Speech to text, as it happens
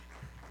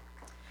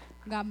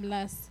God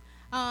bless.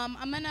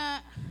 I'm going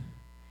to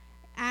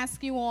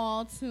ask you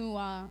all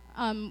to,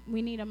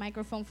 we need a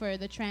microphone for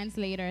the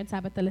translator,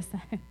 Tabitha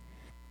Lissette.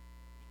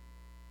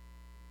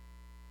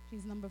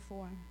 She's number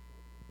 4.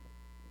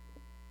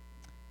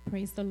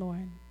 Praise the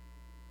Lord.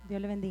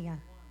 Dios le bendiga.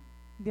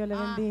 Dios le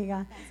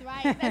bendiga.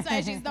 That's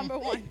right, she's number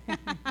 1.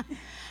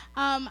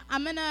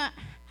 I'm going to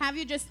have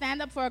you just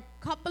stand up for a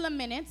couple of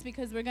minutes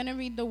because we're going to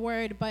read the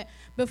word. But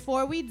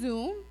before we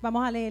do,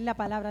 Vamos a leer la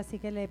palabra, así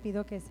que le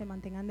pido que se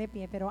mantengan de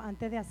pie, pero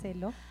antes de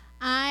hacerlo,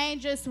 I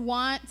just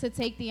want to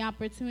take the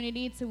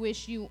opportunity to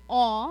wish you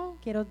all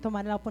quiero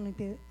tomar la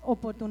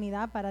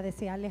oportunidad para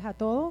desearles a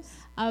todos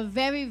a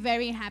very,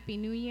 very happy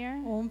new year.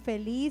 un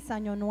feliz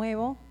año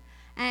nuevo.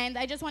 And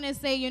I just want to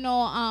say,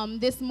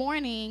 this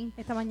morning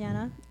Esta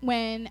mañana,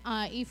 when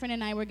Ephraim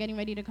and I were getting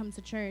ready to come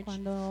to church,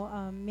 cuando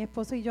mi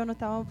esposo y yo nos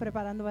estábamos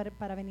preparando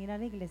para venir a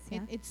la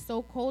iglesia, it's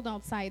so cold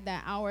outside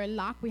that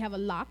we have a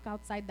lock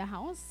outside the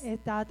house.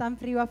 estaba tan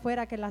frío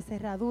afuera que la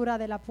cerradura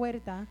de la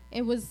puerta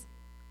It was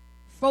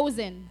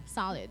frozen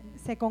solid.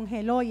 se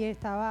congeló y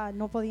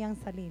no podían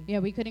salir. Yeah,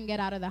 we couldn't get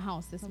out of the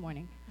house this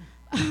morning.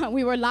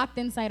 We were locked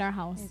inside our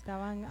house.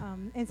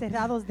 Estaban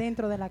encerrados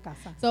dentro de la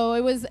casa. So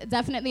it was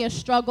definitely a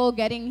struggle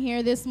getting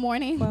here this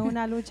morning. Fue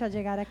una lucha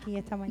llegar aquí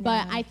esta But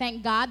mañana. I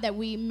thank God that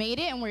we made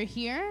it and we're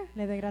here.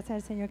 Le doy gracias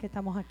al Señor que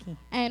estamos aquí.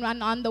 And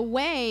on the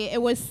way,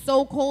 it was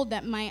so cold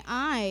that my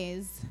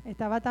eyes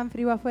Estaba tan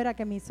frío afuera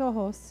que mis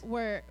ojos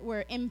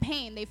were in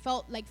pain. They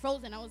felt like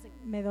frozen. I was like,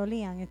 me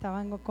dolían,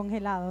 estaban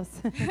congelados.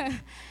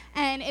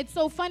 and it's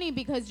so funny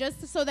because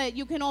just so that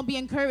you can all be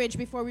encouraged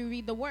before we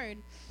read the word,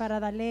 Para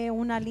darle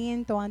un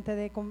aliento antes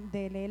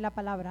de leer la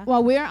palabra.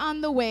 while we're on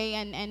the way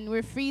and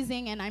we're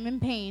freezing and I'm in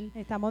pain,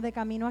 Estamos de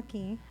camino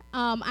aquí.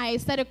 I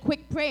said a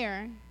quick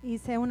prayer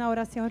Hice una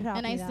oración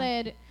and I rápida.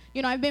 said,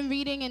 I've been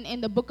reading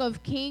in the book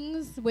of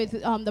Kings with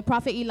the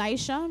prophet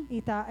Elisha.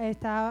 Y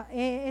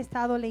he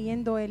estado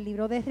leyendo el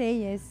libro de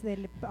Reyes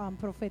del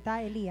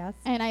profeta Elías.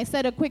 And I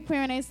said a quick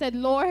prayer and I said,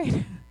 Lord,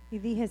 Y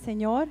dije,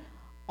 Señor,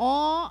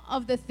 all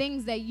of the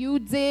things that you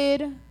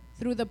did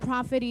through the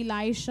prophet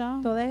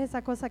Elisha, todas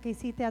esas cosas que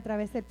hiciste a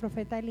través del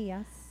profeta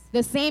Elías,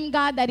 the same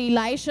God that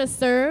Elisha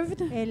served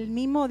el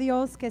mismo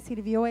Dios que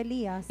sirvió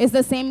Elías, is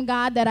the same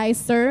God that I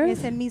serve.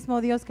 es el mismo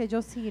Dios que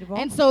yo sirvo.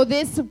 And so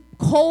this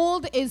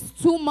cold is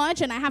too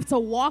much and I have to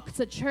walk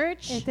to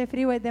church. Este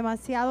frío es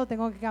demasiado,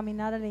 tengo que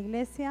caminar a la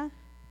iglesia.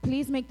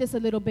 Please make this a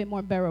little bit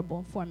more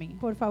bearable for me.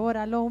 Por favor,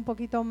 hazlo un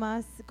poquito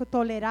más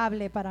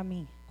tolerable para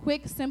mí.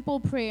 Quick, simple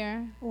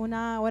prayer.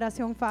 Una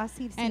oración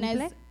fácil, And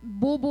simple. as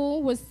Boo Boo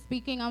was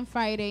speaking on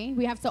Friday,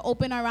 we have to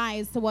open our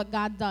eyes to what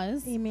God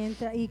does.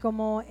 Y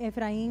como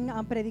Efraín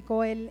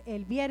predicó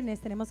el viernes,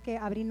 tenemos que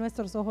abrir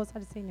nuestros ojos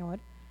al Señor.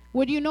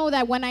 Would you know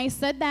that when I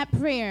said that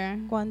prayer,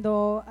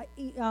 Cuando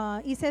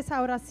hice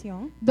esa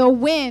oración, the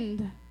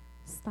wind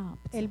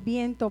stopped? el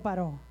viento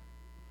paró.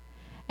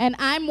 And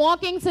I'm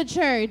walking to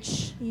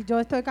church Y yo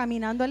estoy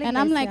caminando a la and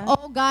I'm like, iglesia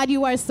oh God,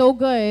 you are so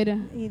good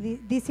y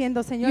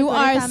diciendo, Señor, You tú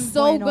are eres tan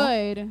so bueno,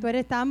 good tú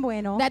eres tan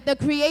bueno, that the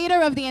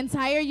creator of the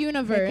entire el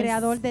universe,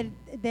 creador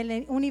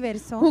del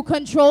universo, who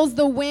controls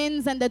the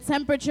winds and the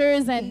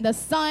temperatures and the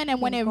sun and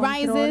when quien it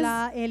rises,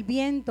 controla el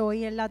viento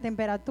y la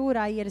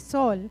temperatura y el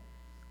sol,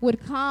 would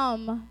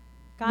calm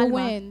the calma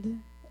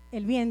wind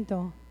el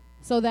viento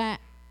so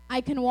that I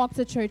can walk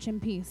to church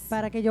in peace.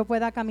 para que yo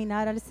pueda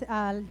caminar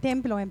al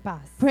templo en paz.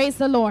 Praise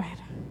the Lord.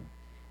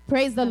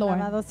 Praise the Lord.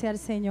 Alabado sea el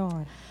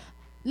Señor.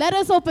 Let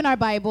us open our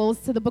Bibles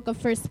to the book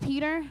of 1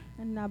 Peter,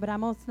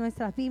 Abramos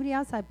nuestras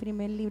Biblias al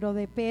primer libro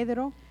de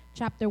Pedro,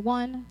 chapter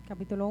 1,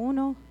 capítulo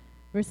 1,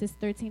 verses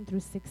 13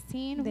 through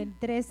 16, del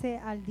 13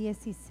 al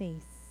 16.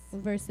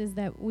 verses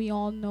that we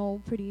all know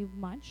pretty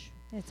much.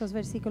 Estos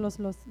versículos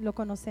lo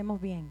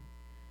conocemos bien.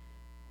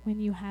 When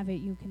you have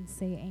it, you can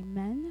say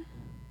amen.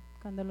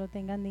 Cuando lo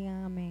tengan,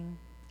 digan amén.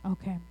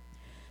 Okay.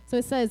 So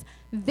it says,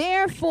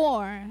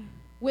 therefore,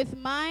 with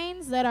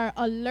minds that are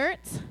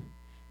alert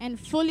and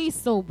fully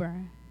sober,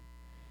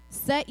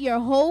 set your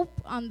hope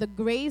on the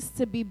grace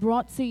to be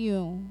brought to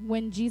you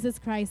when Jesus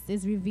Christ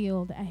is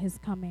revealed at his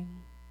coming.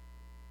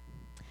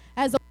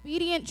 As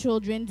obedient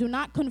children, do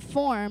not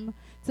conform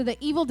to the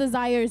evil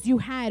desires you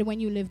had when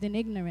you lived in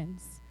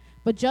ignorance.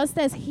 But just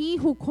as he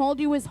who called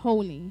you is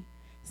holy,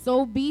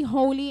 so be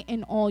holy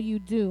in all you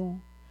do.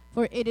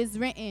 For it is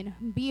written,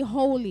 be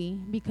holy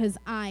because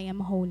I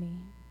am holy.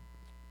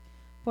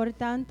 Por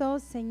tanto,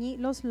 ceñid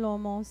los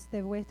lomos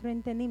de vuestro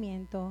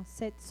entendimiento,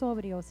 sed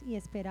sobrios y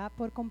esperad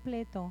por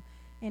completo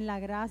en la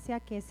gracia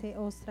que se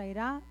os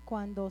traerá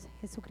cuando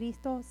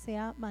Jesucristo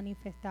sea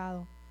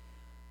manifestado.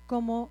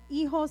 Como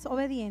hijos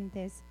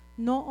obedientes,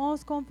 no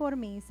os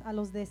conforméis a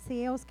los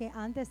deseos que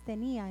antes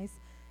teníais,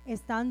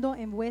 estando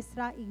en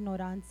vuestra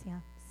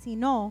ignorancia,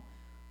 sino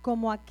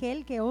como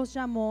aquel que os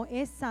llamó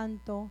es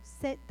santo,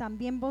 sed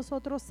también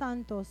vosotros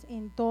santos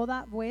en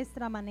toda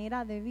vuestra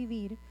manera de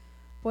vivir,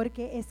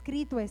 porque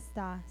escrito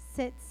está,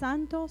 sed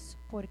santos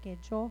porque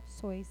yo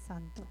soy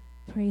santo.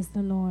 Praise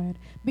the Lord.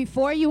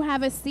 Before you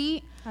have a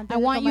seat, Antes I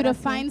de want you tomar to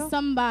find asiento,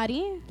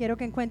 somebody quiero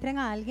que encuentren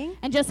a alguien,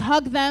 and just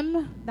hug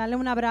them. darle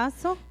un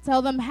abrazo,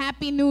 Tell them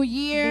Happy New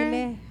Year.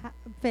 dile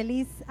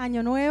feliz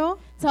año nuevo,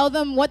 Tell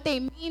them what they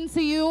mean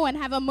to you and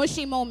have a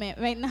mushy moment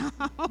right now.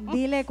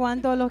 dile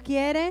cuánto los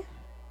quiere,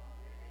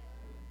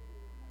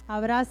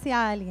 abrace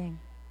a alguien.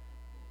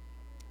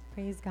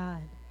 Praise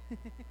God.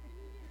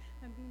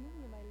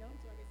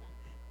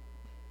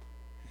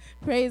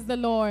 Praise the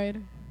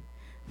Lord.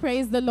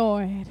 Praise the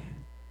Lord.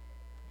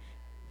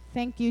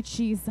 Thank you,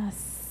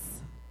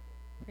 Jesus.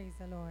 Praise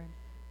the Lord.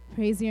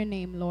 Praise your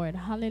name, Lord.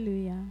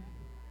 Hallelujah.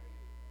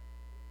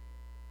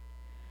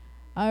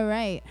 All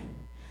right.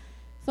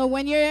 So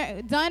when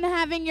you're done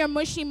having your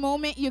mushy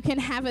moment, you can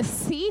have a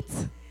seat.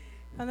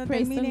 Cuando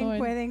Praise the terminen Lord.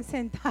 pueden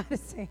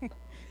sentarse.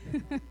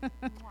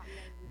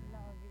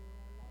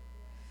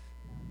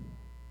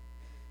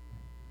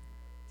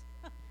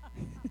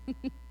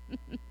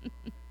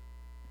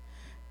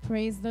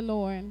 Praise the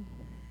Lord.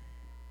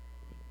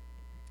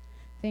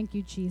 Thank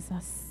you,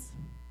 Jesus.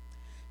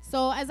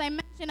 So as I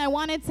mentioned, I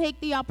want to take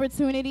the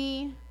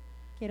opportunity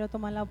Quiero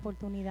tomar la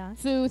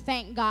oportunidad, to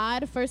thank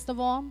God, first of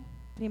all,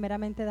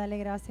 primeramente darle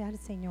gracias al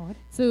Señor,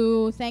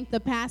 to thank the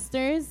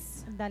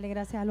pastors darle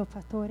gracias a los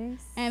pastores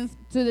and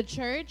to the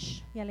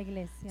church y a la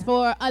iglesia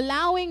for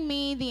allowing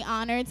me the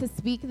honor to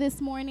speak this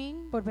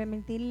morning. por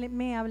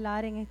permitirme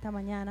hablar en esta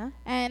mañana.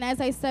 And as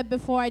I said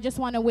before, I just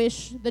want to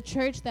wish the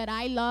church that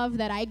I love,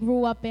 that I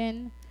grew up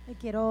in,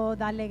 Quiero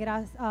darle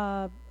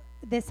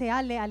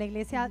desearle a la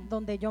iglesia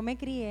donde yo me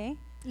crié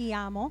y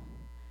amo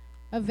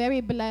a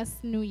very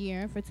blessed new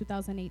year for un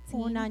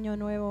 2018. año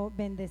nuevo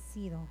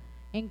bendecido.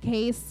 In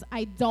case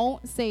I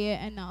don't say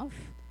it enough,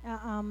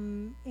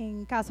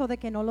 En caso de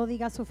que no lo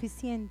diga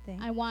suficiente,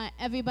 I want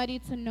everybody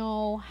to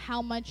know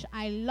how much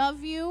I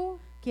love you,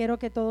 quiero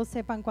que todos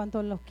sepan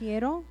cuánto los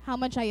quiero, how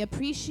much I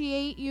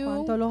appreciate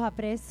cuánto you, los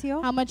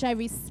aprecio, how much I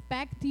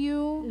respect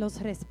you, los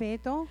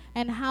respeto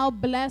and how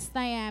blessed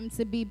I am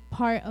to be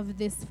part of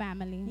this y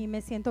family.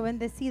 me siento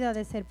bendecida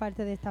de ser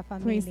parte de esta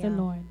Praise the familia.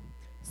 Lord.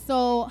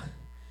 So,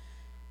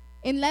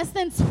 in less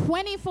than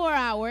 24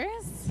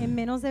 hours, En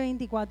menos de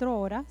 24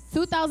 horas,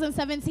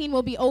 2017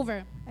 will be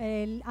over.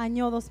 el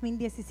año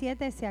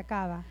 2017 se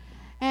acaba.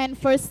 And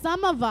for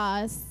some of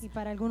us, Y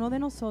para algunos de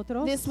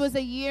nosotros, this was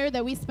a year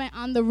that we spent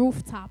on the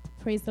rooftop.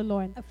 Praise the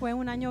Lord. fue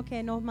un año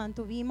que nos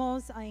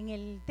mantuvimos en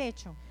el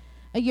techo.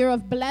 A year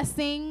of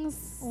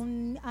blessings,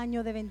 Un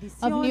año de of new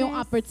bendiciones,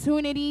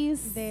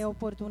 opportunities. de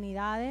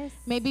oportunidades.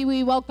 Maybe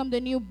we welcomed a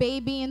new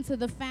baby into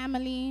the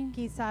family.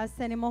 Quizás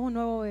tenemos un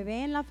nuevo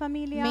bebé en la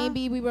familia.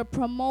 Maybe we were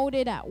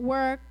promoted at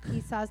work.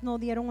 Quizás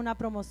nos dieron una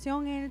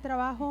promoción en el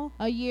trabajo.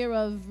 A year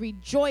of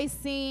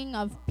rejoicing,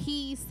 of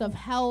peace, of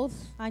health.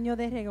 Año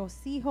de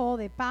regocijo,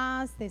 de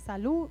paz, de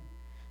salud.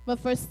 But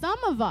for some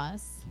of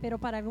us, Pero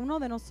para algunos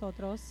de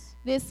nosotros,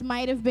 this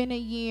might have been a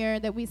year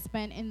that we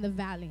spent in the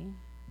valley.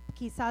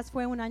 quizás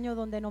fue un año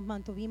donde nos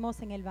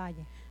mantuvimos en el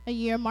valle. A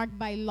year marked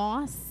by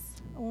loss,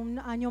 Un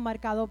año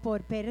marcado por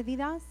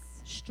pérdidas,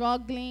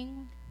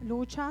 struggling,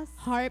 luchas,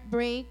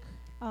 heartbreak,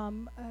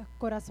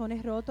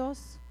 corazones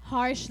rotos,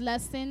 harsh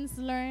lessons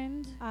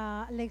learned,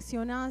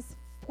 lecciones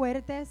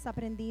fuertes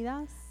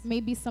aprendidas,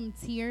 maybe some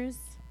tears.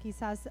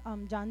 quizás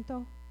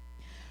llanto.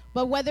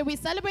 But whether we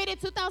celebrated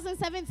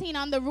 2017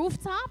 on the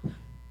rooftop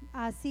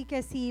Así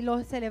que si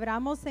lo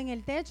celebramos en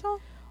el techo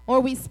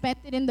or we spent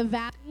it in the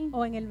valley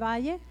o en el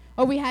valle,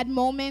 or we had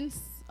moments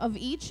of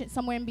each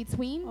somewhere in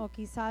between, o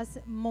quizás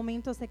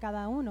momentos de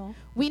cada uno,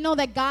 we know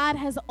that God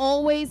has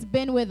always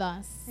been with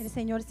us el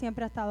Señor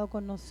siempre ha estado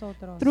con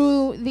nosotros.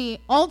 through the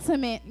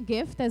ultimate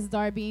gift, as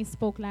Darby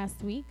spoke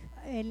last week,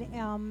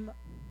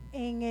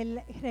 En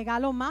el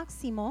regalo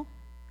máximo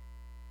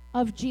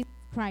of Jesus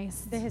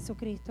Christ, de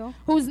Jesucristo,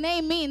 whose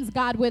name means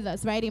God with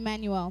us, right,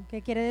 Emmanuel?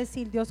 que quiere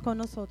decir Dios con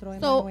nosotros,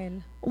 So,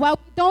 Emmanuel. while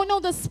we don't know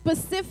the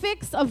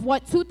specifics of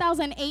what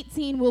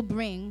 2018 will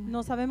bring,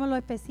 No sabemos lo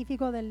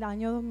específico del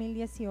año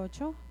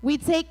 2018. we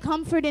take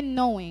comfort in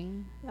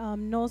knowing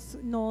Nos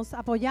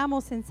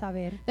apoyamos en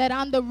saber that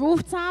on the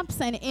rooftops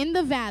and in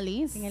the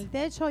valleys, en el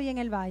techo y en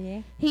el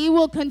valle, He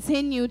will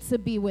continue to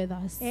be with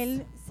us.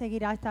 Él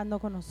seguirá estando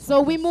con nosotros.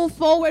 So we move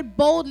forward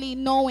boldly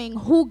knowing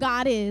who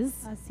God is,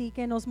 Así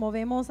que nos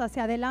movemos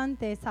hacia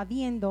adelante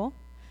sabiendo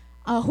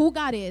who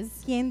God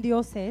is, quién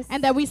Dios es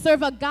and that we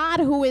serve a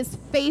God who is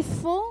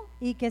faithful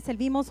y que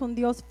servimos un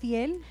Dios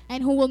fiel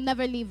and who will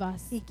never leave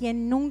us. y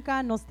quien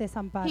nunca nos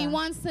desampara. He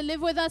wants to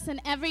live with us in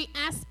every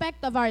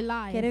aspect of our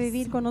Quiere lives.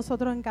 vivir con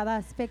nosotros en cada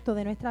aspecto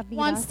de nuestras He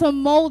wants vidas. to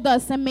mold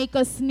us and make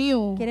us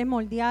new. Quiere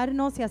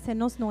moldearnos y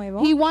hacernos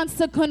nuevos He wants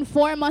to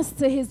conform us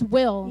to His y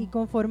will.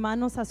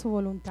 conformarnos a su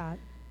voluntad.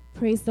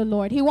 Praise the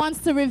Lord. He wants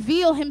to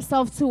reveal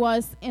Himself to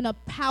us in a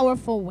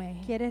powerful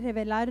way. Quiere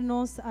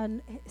revelarnos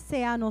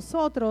sea a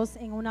nosotros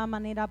en una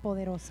manera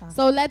poderosa.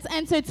 So let's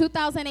enter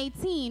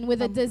 2018 with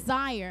a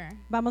desire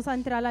Vamos a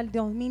entrar al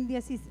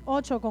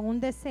 2018 con un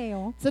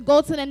deseo to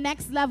go to the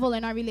next level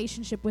in our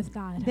relationship with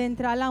God. de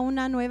entrar a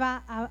una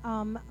nueva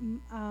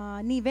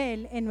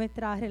nivel en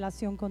nuestra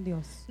relación con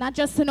Dios. Not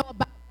just to know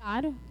about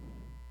God,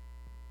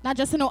 Not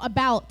just to know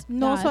about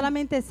No God,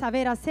 solamente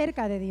saber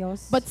acerca de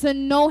Dios, but to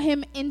know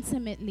Him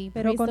intimately.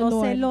 pero Praise the Lord.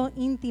 conocerlo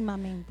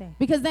íntimamente.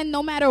 Because then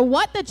no matter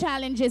what the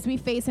challenges we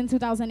face in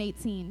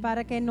 2018,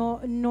 Para que no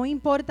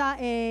importa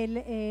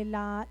el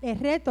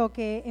reto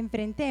que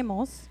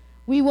enfrentemos,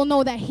 we will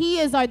know that He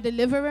is our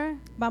deliverer,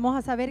 vamos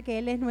a saber que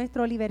Él es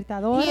nuestro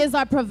libertador, He is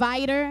our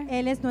provider,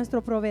 Él es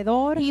nuestro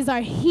proveedor, He's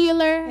our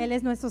healer, Él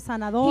es nuestro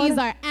sanador, He's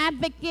our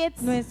advocate,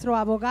 nuestro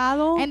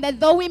abogado. and that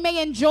though we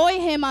may enjoy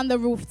Him on the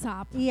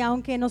rooftop, Y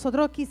aunque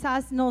nosotros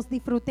quizás nos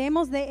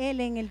disfrutemos de Él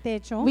en el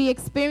techo, we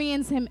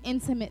experience Him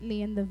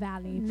intimately in the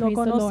valley. lo Praise the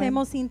Lord.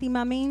 conocemos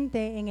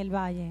íntimamente en el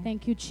valle.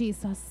 Thank you,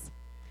 Jesus.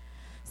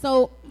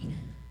 So,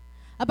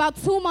 about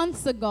 2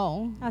 months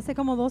ago, Hace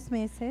como 2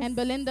 meses, and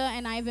Belinda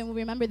and Ivan will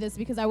remember this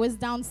because I was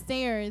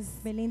downstairs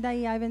Belinda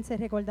y Ivan se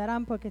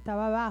recordarán porque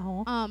estaba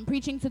abajo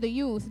preaching to the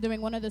youth during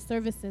one of the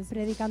services.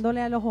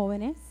 predicándole a los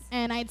jóvenes.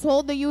 And I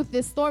told the youth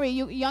this story.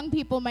 You young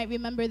people might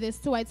remember this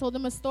too. I told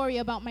them a story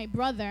about my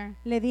brother,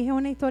 Le dije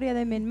una historia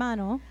de mi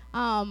hermano,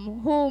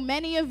 who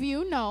many of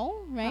you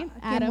know, right?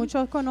 que Adam.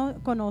 muchos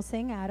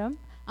conocen, Adam.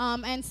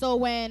 And so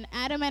when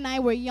Adam and I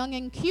were young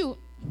and cute,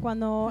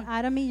 Cuando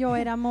Adam y yo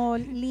éramos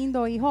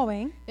lindo y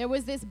joven, there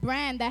was this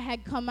brand that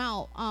had come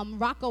out,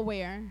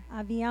 Rockaware.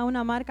 había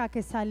una marca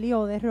que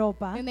salió de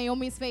ropa, And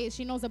Naomi's face,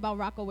 she knows about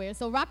Rockaware.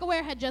 So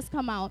Rockaware had just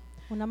come out,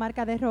 una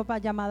marca de ropa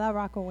llamada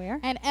Rockaware,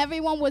 and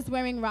everyone was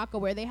wearing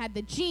Rockaware. They had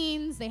the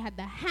jeans, they had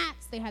the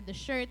hats, they had the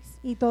shirts.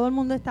 y todo el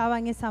mundo estaba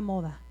en esa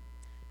moda.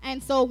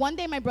 And so one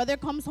day my brother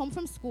comes home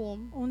from school.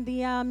 Un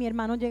día mi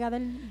hermano llega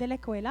de la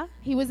escuela,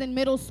 He was in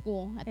middle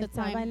school at the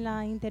estaba en time.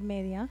 la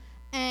intermedia,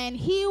 And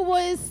he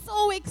was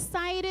so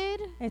excited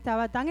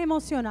estaba tan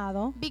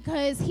emocionado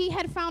because he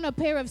had found a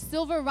pair of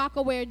silver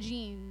Rockaware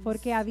jeans.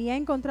 porque había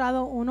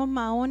encontrado unos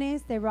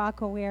maones de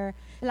Rockaware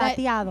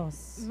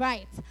plateados.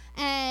 Right.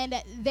 And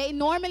they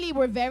normally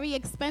were very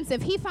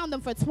expensive. He found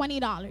them for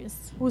 $20.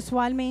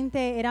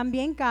 Usualmente eran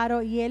bien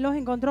caros y él los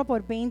encontró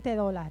por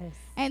 $20.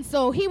 And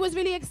so he was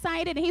really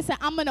excited and he said,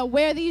 I'm going to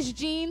wear these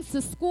jeans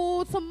to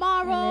school Él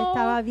tomorrow.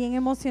 estaba bien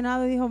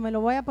emocionado y dijo, me lo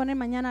voy a poner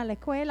mañana a la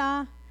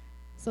escuela.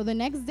 So the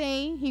next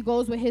day, he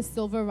goes with his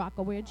silver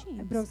Rockaware El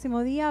jeans.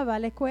 próximo día va a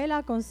la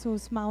escuela con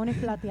sus maones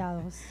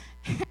plateados.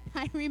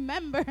 I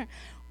remember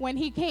when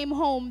he came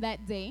home that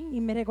day Y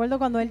me recuerdo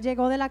cuando él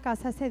llegó de la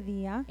casa ese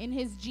día, in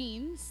his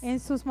jeans, en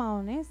sus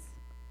maones,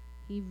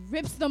 he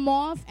rips them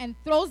off and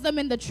throws them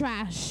in the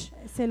trash.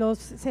 se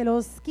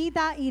los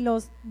quita y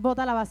los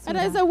bota a la And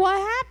I basura. said, what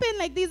happened?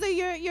 Like, these are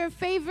your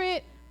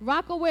favorite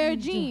Rockaware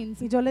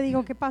jeans. Y yo le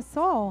digo, ¿qué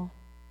pasó?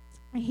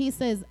 And he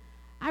says,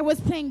 I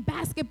was playing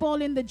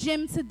basketball in the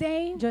gym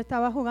today, Yo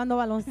estaba jugando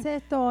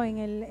baloncesto en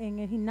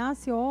el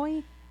gimnasio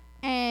hoy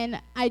and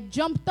I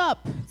jumped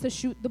up to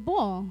shoot the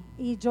ball.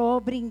 y yo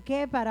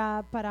brinqué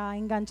para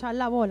enganchar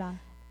la bola.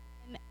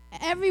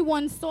 And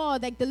everyone saw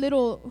like the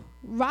little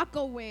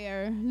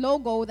Rockaware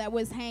logo that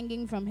was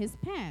hanging from his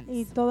pants.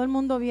 Y todo el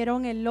mundo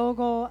vieron el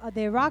logo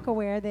de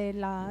Rockaware, de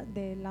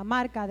la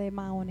marca de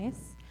maones.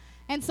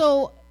 And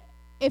so,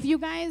 if you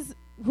guys,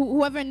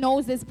 whoever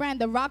knows this brand,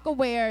 the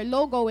Rockaware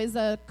logo is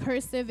a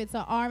cursive, it's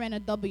a R and a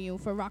W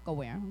for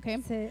Rockaware, okay?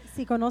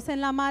 Si conocen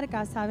la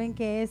marca, saben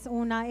que es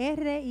una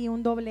R y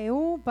un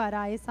W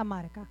para esa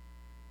marca.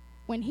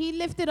 When he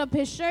lifted up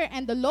his shirt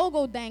and the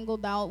logo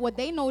dangled out, what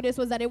they noticed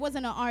was that it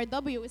wasn't an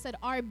RW, it said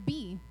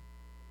RB.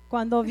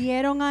 Cuando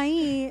vieron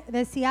ahí,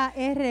 decía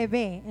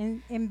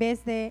RB en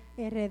vez de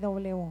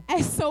RW.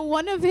 And so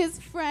one of his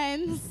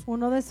friends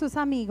Uno de sus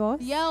amigos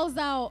yells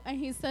out and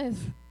he says,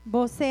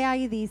 vocea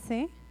y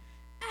dice,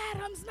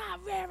 Adam's not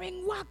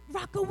wearing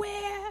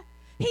Rockaware,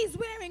 he's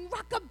wearing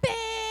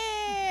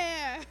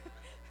Rock-A-Bear.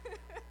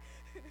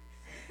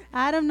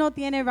 Adam no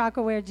tiene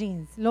Rockaware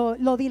jeans. Lo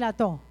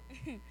dilató.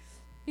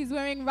 He's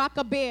wearing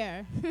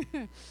Rock-A-Bear.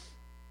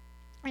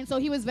 And so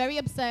he was very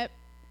upset.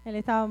 Él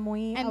estaba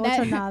muy And that-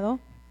 abochornado.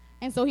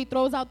 And so he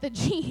throws out the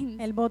jeans.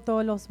 Él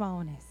botó los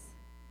maones.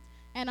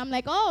 And I'm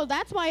like, oh,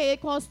 that's why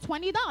it costs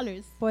 $20.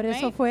 Por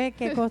eso right? fue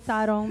que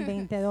costaron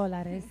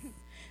 $20.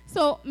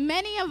 So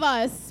many of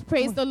us,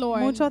 praise the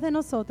Lord, Muchos de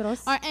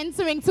nosotros are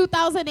entering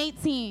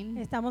 2018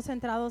 estamos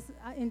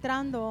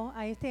entrando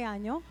a este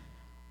año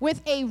with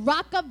a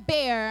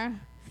Rock-A-Bear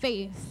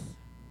faith.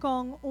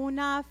 con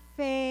una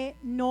fe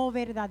no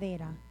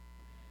verdadera.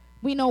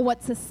 We know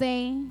what to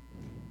say.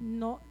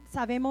 No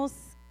sabemos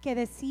qué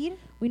decir,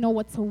 We know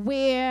what to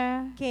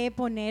wear. qué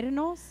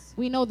ponernos,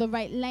 We know the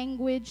right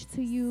language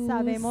to use.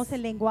 sabemos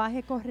el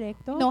lenguaje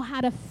correcto, Know how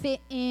to fit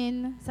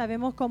in.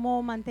 sabemos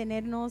cómo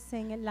mantenernos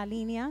en la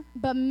línea,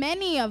 But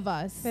many of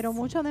us pero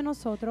muchos de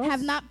nosotros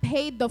have not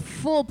paid the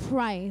full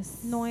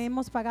price no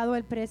hemos pagado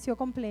el precio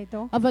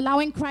completo of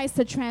allowing Christ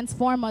to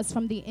transform us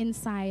from the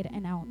inside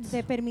and out.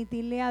 de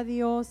permitirle a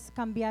Dios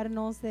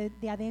cambiarnos de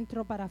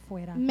adentro para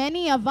afuera.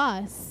 Many of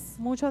us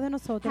Muchos de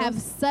nosotros have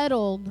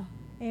settled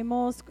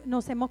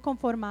nos hemos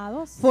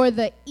conformado for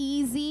the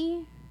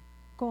easy,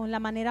 con la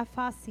manera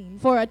fácil,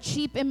 for a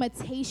cheap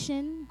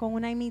imitation, con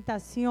una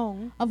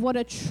imitación of what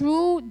a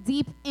true,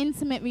 deep,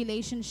 intimate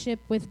relationship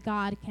with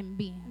God can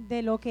be.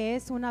 de lo que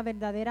es una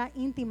verdadera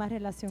íntima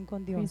relación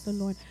con Dios. Praise the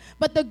Lord.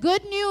 But the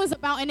good news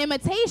about an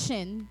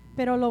imitation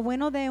Pero lo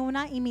bueno de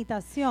una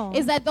imitación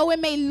is that though it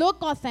may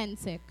look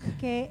authentic,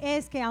 que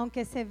es que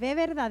aunque se ve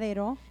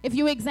verdadero, if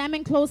you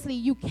examine closely,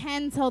 you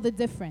can tell the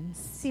difference.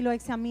 si lo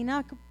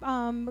examinas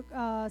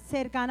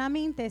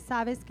cercanamente,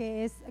 sabes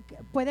que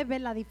puedes ver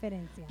la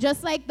diferencia.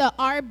 Just like the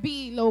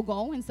RB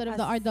logo instead of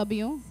the As-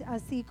 RW,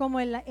 Así como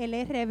el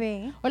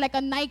RB or like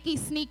a Nike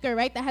sneaker,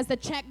 right, that has the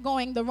check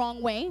going the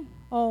wrong way.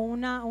 o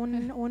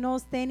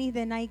unos tenis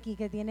de Nike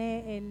que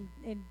tiene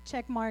el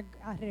check mark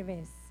al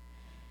revés.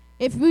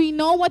 If we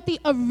know what the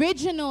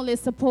original is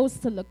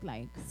supposed to look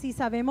like, Si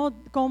sabemos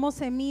cómo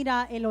se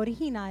mira el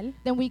original,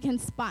 then we can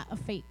spot a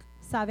fake.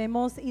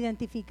 sabemos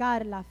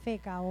identificar la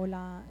feca o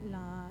la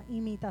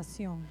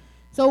imitación.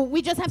 So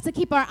we just have to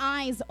keep our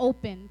eyes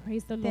open,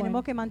 praise the Tenemos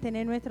Lord, que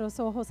mantener nuestros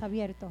ojos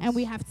abiertos and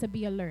we have to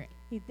be alert.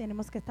 y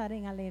tenemos que estar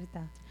en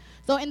alerta.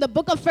 So in the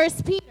book of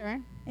 1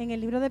 Peter, En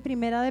el libro de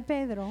Primera de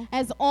Pedro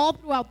as all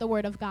throughout the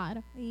Word of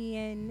God, y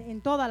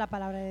en toda la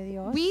palabra de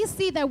Dios, we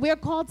see that we're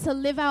called to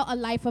live out a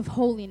life of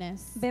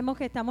holiness. vemos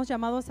que estamos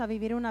llamados a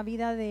vivir una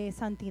vida de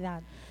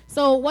santidad.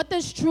 So what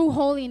does true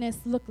holiness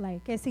look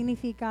like? ¿Qué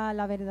significa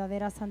la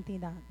verdadera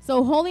santidad?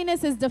 So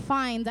holiness is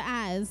defined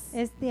as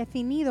Es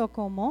definido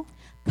como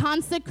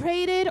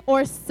consecrated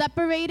or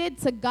separated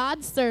to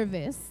God's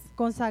service,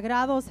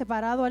 consagrado o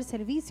separado al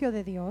servicio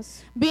de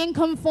Dios, being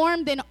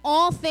conformed in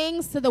all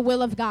things to the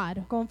will of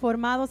God.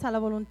 conformados a la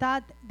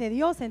voluntad de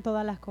Dios en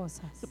todas las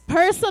cosas.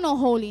 Personal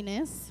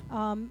holiness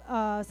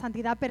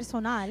Santidad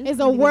personal is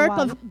a work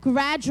individual, of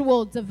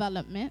gradual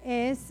development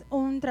es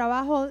un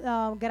trabajo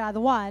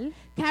gradual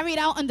carried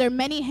out under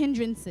many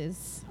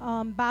hindrances.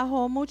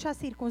 bajo muchas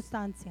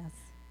circunstancias.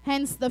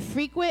 Hence the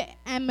frequent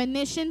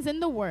admonitions in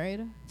the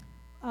word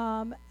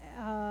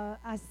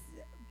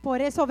Por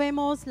eso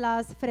vemos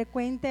las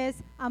frecuentes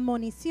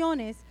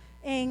admoniciones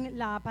en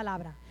la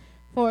palabra.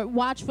 for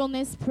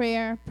watchfulness,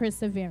 prayer,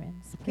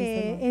 perseverance. Praise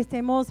the Que Lord.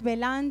 estemos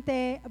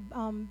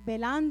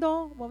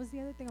velando, what was the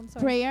other thing? I'm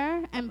sorry.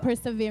 Prayer and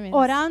perseverance.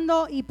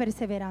 Orando y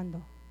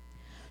perseverando.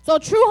 So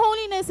true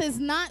holiness is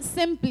not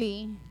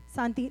simply,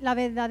 La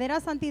verdadera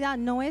santidad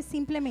no es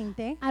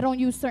simplemente I don't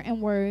use certain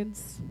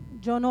words,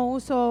 yo no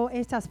uso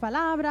estas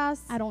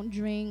palabras, I don't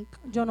drink,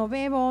 yo no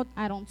bebo,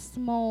 I don't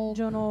smoke,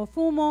 yo no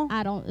fumo,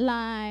 I don't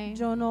lie,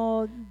 yo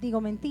no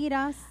digo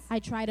mentiras, I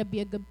try to be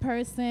a good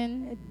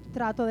person.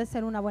 trato de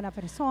ser una buena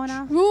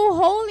persona. True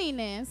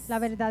holiness La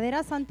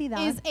verdadera santidad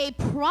is a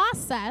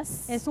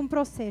process es un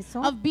proceso,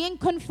 of being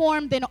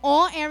conformed in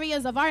all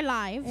areas of our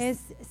lives es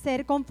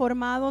ser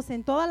conformados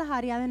en todas las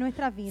áreas de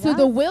nuestras vidas to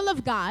the will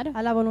of God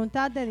a la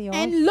voluntad de Dios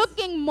and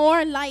looking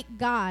more like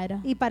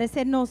God. y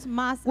parecernos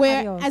más a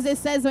Where, Dios. as it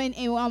says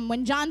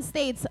when John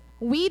states,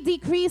 we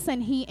decrease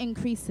and he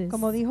increases.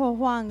 Como dijo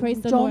Juan,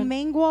 Praise the yo Lord.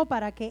 menguo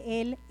para que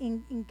Él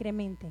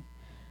incremente.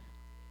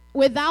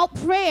 Without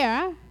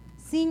prayer,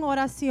 Sin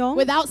oración,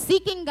 without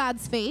seeking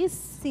God's face,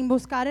 sin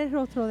buscar el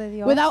rostro de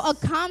Dios, without a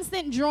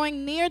constant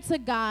drawing near to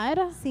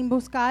God, sin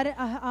buscar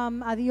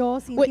a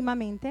Dios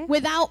íntimamente,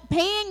 without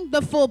paying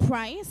the full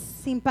price,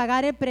 sin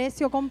pagar el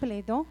precio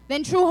completo,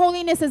 then true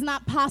holiness is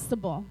not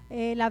possible.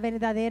 la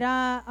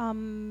verdadera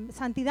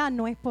santidad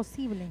no es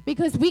posible.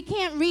 Because we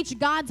can't reach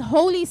God's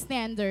holy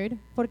standard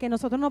Porque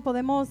nosotros no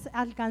podemos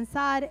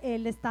alcanzar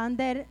el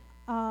estándar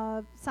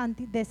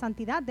de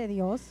santidad de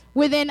Dios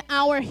within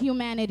our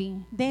humanity.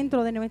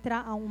 dentro de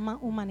nuestra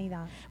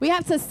humanidad. We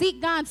have to seek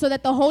God so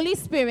that the Holy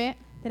Spirit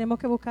Tenemos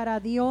que buscar a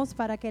Dios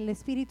para que el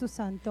Espíritu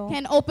Santo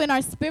can open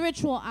our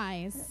spiritual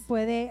eyes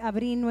puede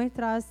abrir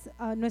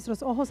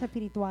nuestros ojos to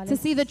espirituales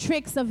see the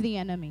tricks of the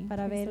enemy,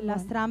 para Praise ver the las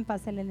Lord.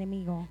 trampas del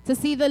enemigo, To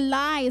see the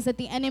lies that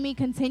the enemy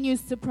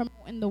continues to promote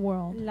in the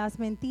world. las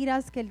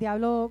mentiras que el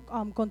diablo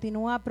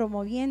continúa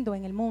promoviendo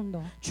en el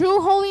mundo. True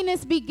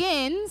holiness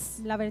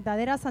begins La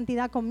verdadera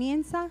santidad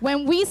comienza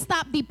when we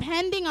stop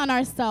depending on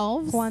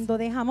ourselves cuando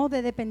dejamos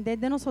de depender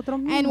de nosotros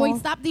and we mismos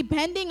stop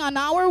depending on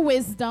our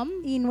wisdom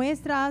y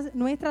nuestra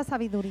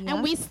sabiduría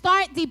and we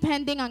start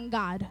depending on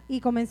God. y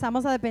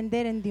comenzamos a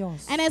depender en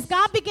Dios. And as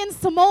God begins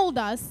to mold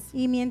us,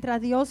 Y mientras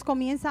Dios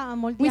comienza a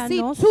we see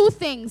moldearnos, two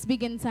things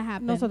begin to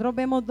happen. nosotros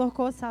vemos dos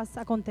cosas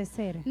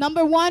acontecer.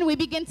 Number one, we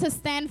begin to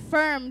stand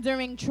firm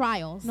during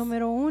trials.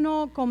 Número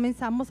uno,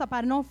 comenzamos a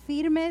pararnos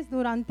firmes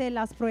durante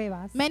las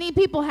pruebas. Many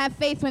people have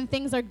faith when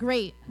things are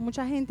great,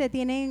 Mucha gente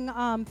tiene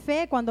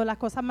fe cuando las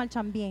cosas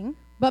marchan bien,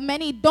 but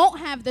many don't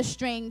have the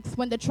strength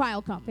when the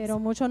trial comes. pero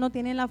muchos no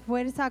tienen la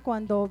fuerza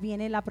cuando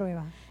viene la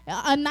prueba.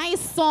 A nice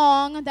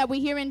song that we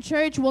hear in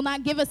church will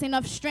not give us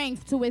enough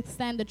strength to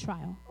withstand the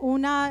trial.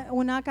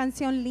 Una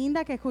canción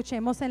linda que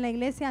escuchemos en la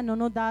iglesia no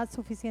nos da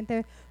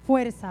suficiente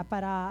fuerza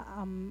para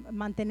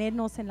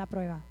mantenernos en la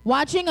prueba.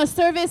 Watching a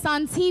service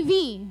on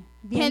TV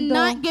Viendo-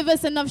 cannot give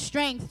us enough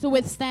strength to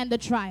withstand the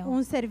trial.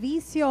 Un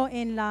servicio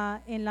en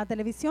la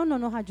televisión no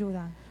nos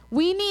ayuda.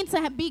 We need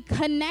to be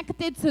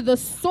connected to the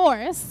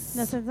source,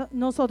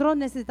 Nosotros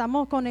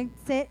necesitamos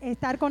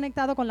estar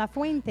conectados con la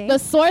fuente, the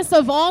source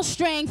of all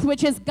strength,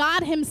 which is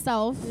God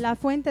himself. la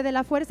fuente de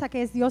la fuerza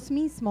que es Dios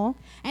mismo.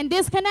 And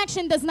this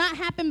connection does not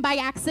happen by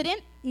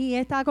accident. Y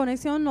esta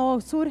conexión no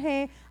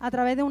surge a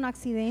través de un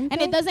accidente.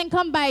 And it doesn't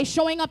come by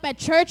showing up at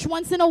church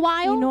once in a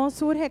Y while. no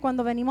surge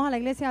cuando venimos a la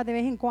iglesia de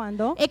vez en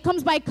cuando. It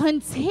comes by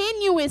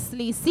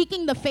continuously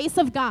seeking the face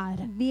of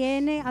God.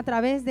 Viene a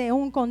través de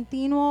un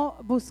continuo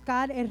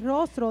buscar el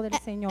rostro del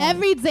Señor.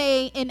 Every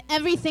day in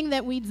everything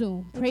that we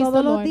do. Praise the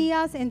Todos los Lord.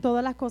 días en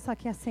todas las cosas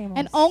que hacemos.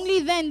 And only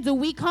then do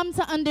we come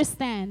to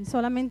understand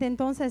Solamente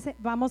entonces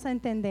vamos a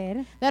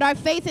entender that our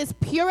faith is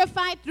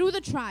purified through the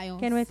trials.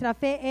 que nuestra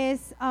fe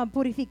es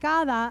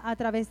purificada a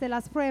través de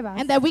las pruebas.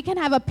 And that we can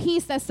have a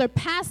peace that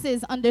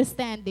surpasses Y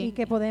understanding.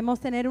 que podemos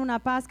tener una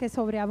paz que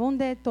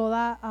sobreabunde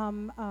toda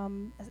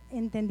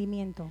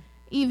entendimiento,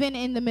 Even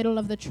in the middle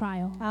of the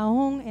trial.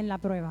 aún en la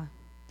prueba.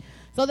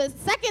 So the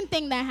second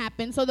thing that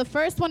happens, so the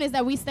first one is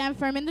that we stand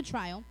firm in the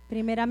trial.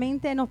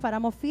 Primeramente nos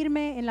paramos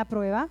firme en la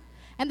prueba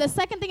And the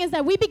second thing is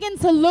that we begin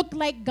to look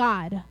like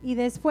God. y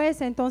después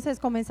entonces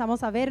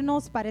comenzamos a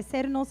vernos,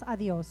 parecernos a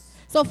Dios.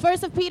 So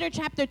 1 of Peter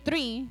chapter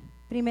 3,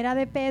 Primera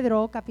de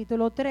Pedro,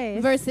 capítulo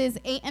 3, verses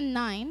 8 and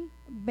 9,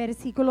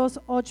 versículos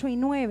 8 y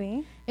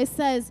 9, it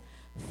says,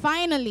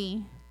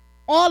 "Finally,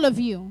 all of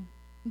you,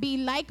 be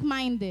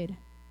like-minded,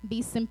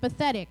 be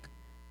sympathetic,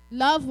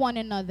 love one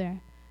another,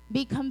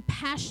 be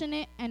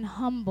compassionate and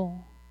humble.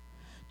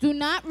 Do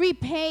not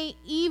repay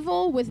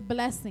evil with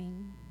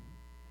blessing."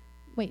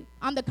 Wait,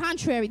 on the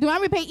contrary, do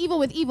not repay evil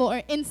with evil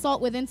or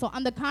insult with insult.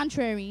 On the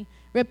contrary,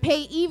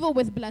 repay evil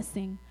with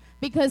blessing,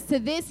 because to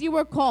this you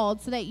were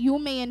called, so that you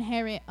may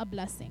inherit a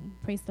blessing.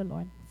 Praise the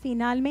Lord.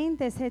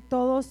 Finalmente, sed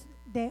todos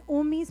de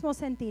un mismo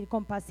sentir,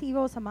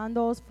 compasivos,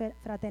 amándoos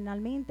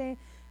fraternalmente,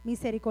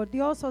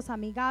 misericordiosos,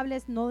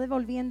 amigables, no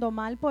devolviendo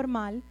mal por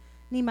mal,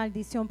 ni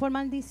maldición por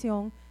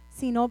maldición,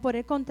 sino por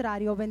el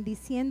contrario,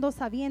 bendiciendo,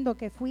 sabiendo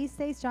que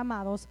fuisteis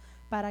llamados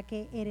para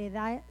que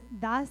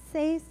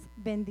heredaseis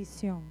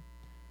bendición.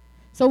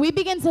 So we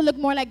begin to look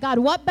more like God.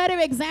 What better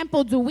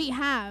example do we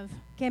have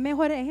 ¿Qué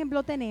mejor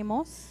ejemplo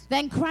tenemos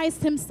than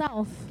Christ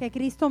himself, que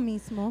Cristo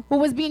mismo, who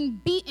was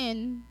being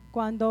beaten,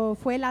 cuando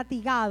fue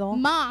latigado,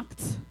 mocked,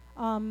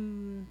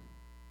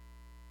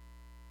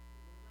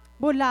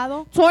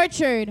 burlado,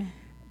 tortured,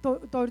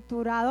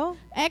 torturado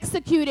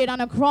executed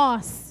on a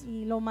cross,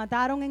 y lo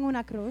mataron en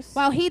una cruz,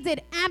 while he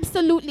did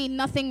absolutely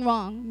nothing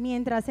wrong?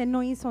 mientras él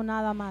no hizo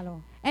nada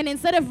malo? And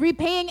instead of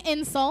repaying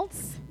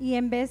insults Y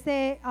en vez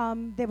de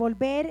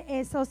devolver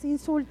esos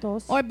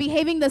insultos or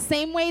behaving the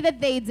same way that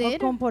they o did,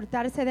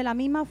 comportarse de la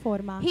misma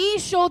forma, he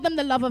showed them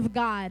the love of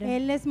God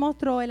él les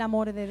mostró el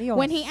amor de Dios.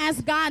 when he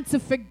asked God to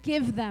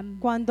forgive them.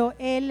 Cuando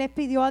él les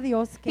pidió a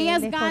Dios que He él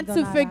asked les God to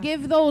perdonara,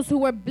 forgive those who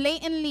were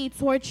blatantly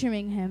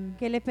torturing him.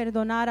 que le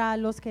perdonara a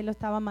los que lo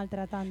estaban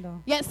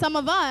maltratando. Yet some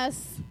of us,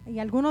 Y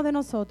algunos de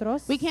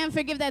nosotros we can't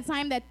forgive that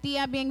time that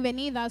Tia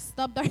Bienvenida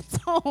stubbed our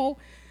toe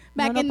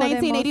back No in nos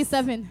podemos-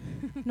 1987.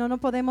 no nos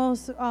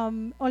podemos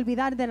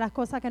olvidar de las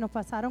cosas que nos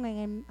pasaron en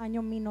el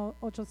año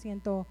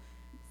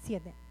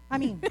 1807.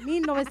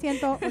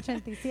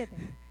 1987.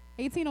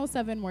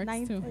 1807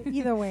 works too.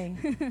 Either way.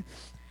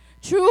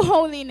 True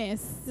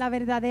holiness La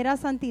verdadera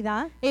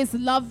santidad is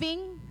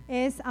loving,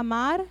 es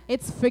amar,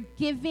 it's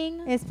forgiving,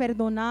 es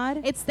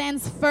perdonar, it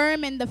stands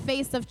firm in the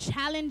face of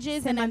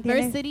challenges se and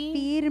mantiene adversity.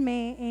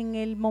 firme en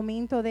el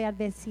momento de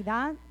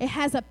adversidad, It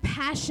has a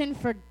passion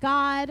for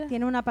God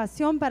tiene una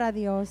pasión para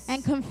Dios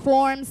and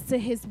conforms to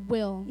his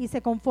will. y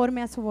se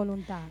conforme a su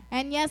voluntad.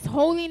 And yes,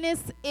 holiness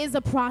is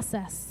a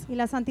process. Y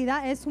la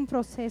santidad es un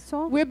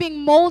proceso. We're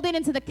being molded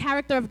into the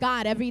character of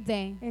God every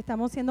day.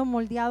 Estamos siendo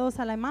moldeados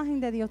a la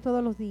imagen de Dios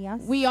todos los días.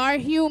 We are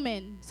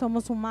human,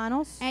 Somos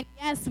humanos and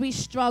yes, we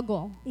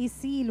struggle. y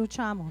sí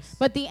luchamos.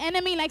 But the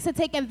enemy likes to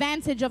take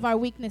advantage of our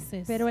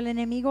weaknesses. Pero el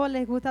enemigo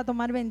les gusta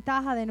tomar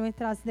ventaja de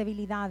nuestras And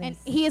debilidades.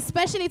 he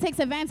especially takes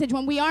advantage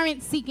when we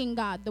aren't seeking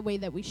God the way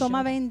that we should.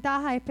 Toma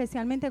ventaja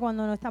especialmente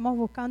cuando no estamos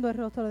buscando el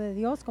rostro de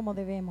Dios como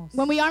debemos.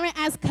 When we aren't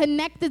as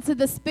connected to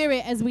the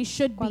Spirit as we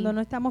should be. Cuando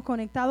no estamos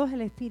conectados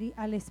al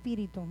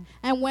Espíritu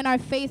And when our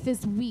faith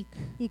is weak.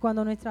 y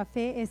cuando nuestra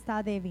fe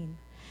está débil.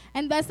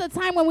 And that's the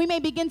time when we may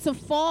begin to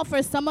fall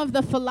for some of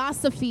the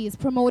philosophies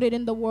promoted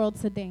in the world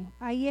today.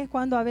 Ahí es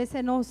cuando a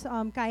veces nos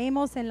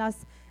caemos en las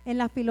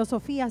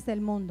filosofías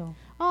del mundo.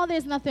 Oh,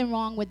 there's nothing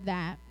wrong with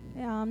that.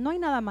 No hay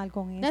nada mal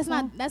con That's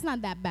eso.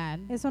 not that bad.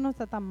 Eso no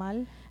está tan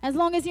mal. As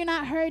long as you're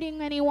not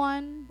hurting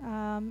anyone,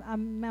 A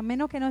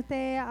menos que no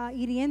esté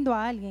hiriendo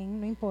a alguien,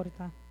 no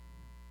importa.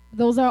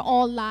 those are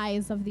all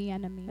lies of the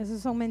enemy.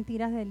 Esas son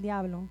mentiras del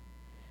diablo.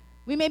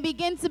 We may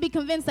begin to be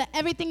convinced that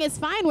everything is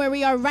fine where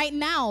we are right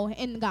now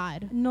in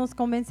God. Nos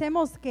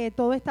convencemos que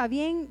todo está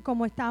bien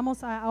como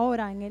estamos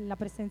ahora en la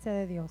presencia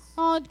de Dios.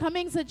 Oh,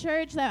 coming to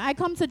church, I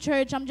come to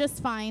church, I'm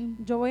just fine.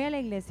 Yo voy a la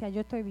iglesia,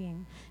 yo estoy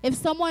bien. If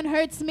someone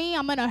hurts me,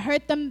 I'm going to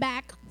hurt them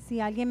back. Si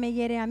alguien me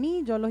hiere a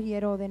mí, yo los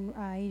hiero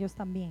a ellos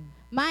también.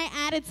 My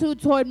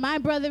attitude toward my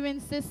brother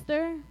and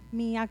sister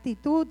Mi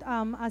actitud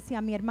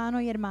hacia mi hermano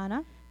y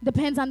hermana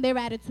depends on their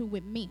attitude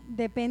with me.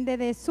 depende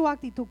de su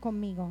actitud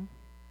conmigo.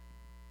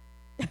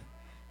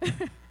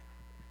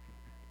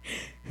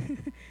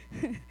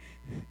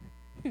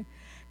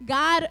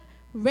 God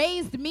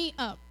raised me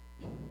up.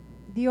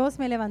 Dios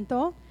me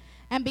levantó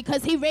And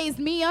because he raised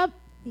me up,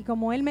 y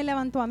como Él me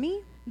levantó a mí,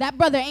 that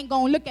brother ain't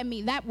going to look at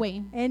me that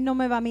way. Él no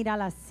me va a mirar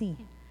así.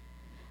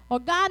 Or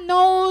God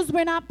knows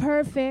we're not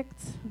perfect.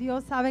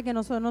 Dios sabe que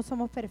nosotros no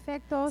somos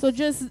perfectos. So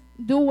just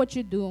do what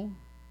you do.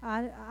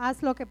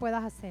 Haz lo que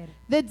puedas hacer.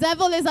 The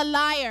devil is a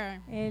liar.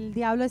 El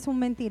diablo es un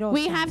mentiroso.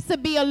 We have to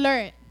be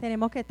alert.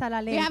 Tenemos que estar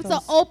We have to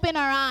alertos. open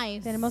our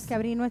eyes. Tenemos que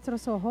abrir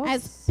nuestros ojos.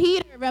 As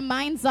Peter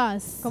reminds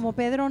us, Como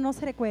Pedro nos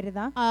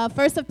recuerda,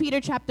 1 of Peter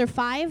chapter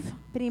 5,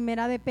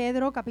 Primera de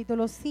Pedro,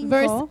 capítulo 5,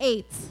 verse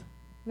 8,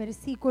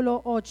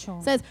 versículo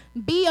 8. says,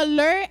 "Be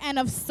alert and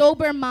of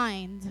sober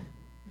mind.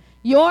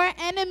 Your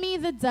enemy,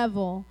 the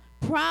devil,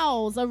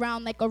 prowls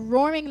around like a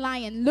roaring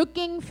lion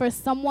looking for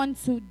someone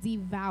to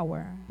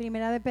devour."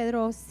 Primera de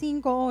Pedro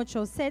 5,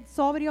 8. Sed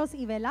sobrios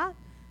y velad,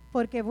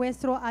 porque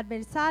vuestro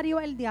adversario,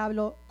 el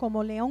diablo,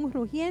 como león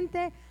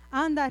rugiente,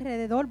 anda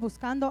alrededor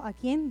buscando a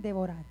quien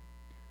devorar.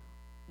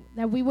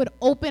 That we would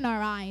open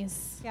our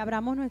eyes. Que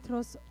abramos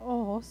nuestros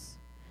ojos.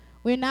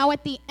 We're now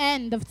at the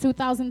end of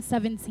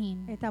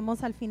 2017.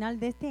 Estamos al final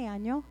de este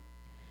año.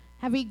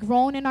 Have we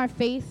grown in our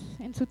faith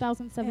in Hemos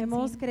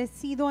 2017?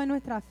 crecido en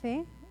nuestra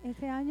fe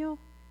este año.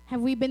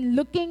 Have we been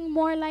looking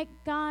more like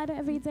God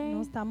every day?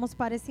 Nos estamos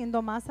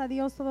pareciendo más a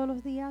Dios todos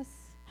los días.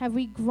 Have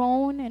we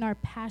grown in our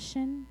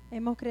passion?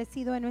 Hemos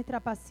crecido en nuestra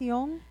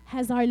pasión.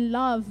 Has our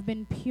love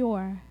been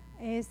pure?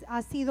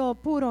 Ha sido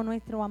puro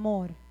nuestro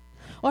amor.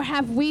 Or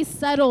have we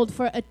settled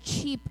for a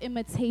cheap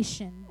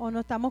imitation O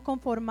nos estamos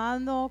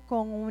conformando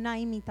con una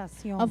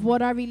imitación of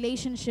what our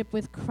relationship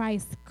with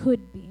Christ could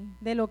be?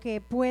 de lo que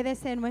puede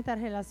ser nuestra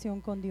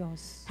relación con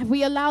Dios. Have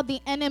we allowed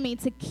the enemy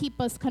to keep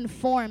us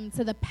conformed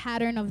to the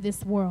pattern of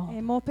this world? Le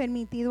hemos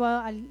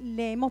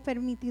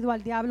permitido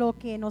al diablo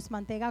que nos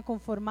mantenga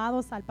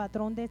conformados al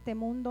patrón de este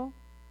mundo.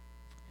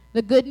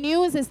 The good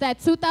news is that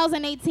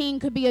 2018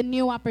 could be a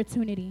new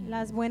opportunity.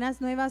 Las buenas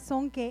nuevas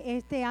son que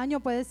este año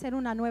puede ser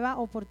una nueva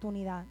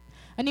oportunidad.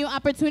 A new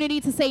opportunity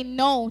to say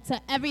no to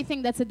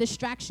everything that's a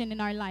distraction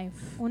in our life.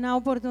 Una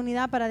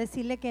oportunidad para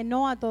decirle que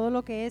no a todo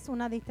lo que es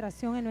una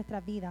distracción en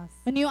nuestras vidas.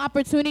 A new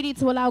opportunity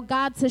to allow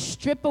God to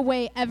strip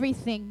away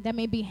everything that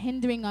may be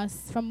hindering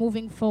us from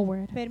moving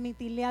forward.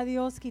 Permitirle a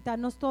Dios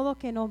quitarnos todo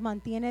que nos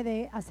mantiene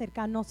de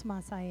acercarnos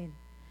más a Él.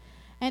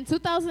 And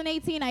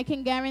 2018, I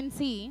can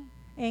guarantee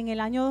En el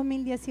año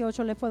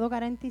 2018 le puedo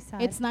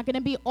garantizar, it's not going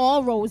to be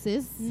all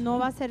roses. no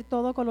va a ser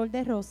todo color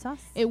de rosas.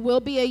 It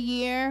will be a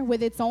year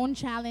with its own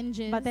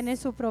challenges. Va a tener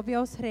sus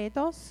propios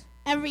retos.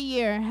 Every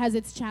year has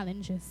its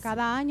challenges.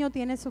 Cada año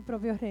tiene sus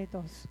propios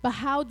retos. But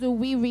how do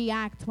we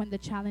react when the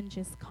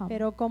challenges come?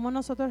 Pero cómo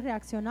nosotros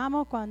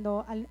reaccionamos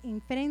cuando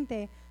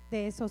enfrente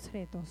de esos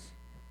retos.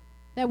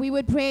 That we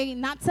would pray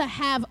not to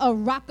have a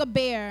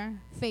rock-a-bear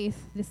faith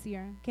this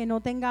year. Que no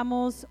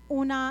tengamos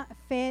una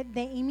fe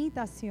de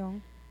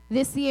imitación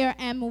This year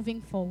and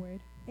moving forward.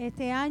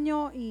 este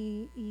año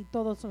y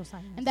todos los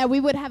años. And that we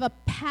would have a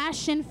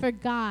passion for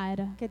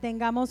God Que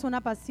tengamos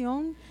una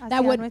pasión that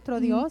hacia would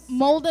nuestro Dios.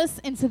 mold us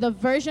into the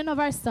version of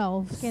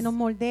ourselves, Que nos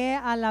moldee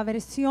a la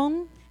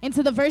versión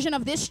into the version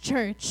of this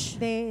church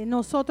de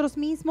nosotros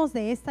mismos,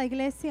 de esta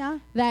iglesia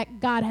that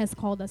God has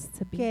called us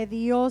to be. que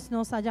Dios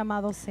nos ha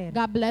llamado a ser.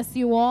 God bless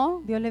you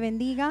all. Dios le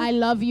bendiga. I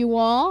love you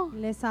all.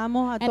 Les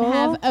amo a And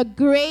have todos. a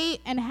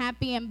great and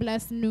happy and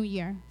blessed new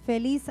year.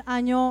 Feliz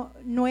año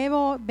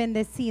nuevo,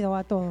 bendecido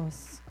a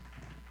todos.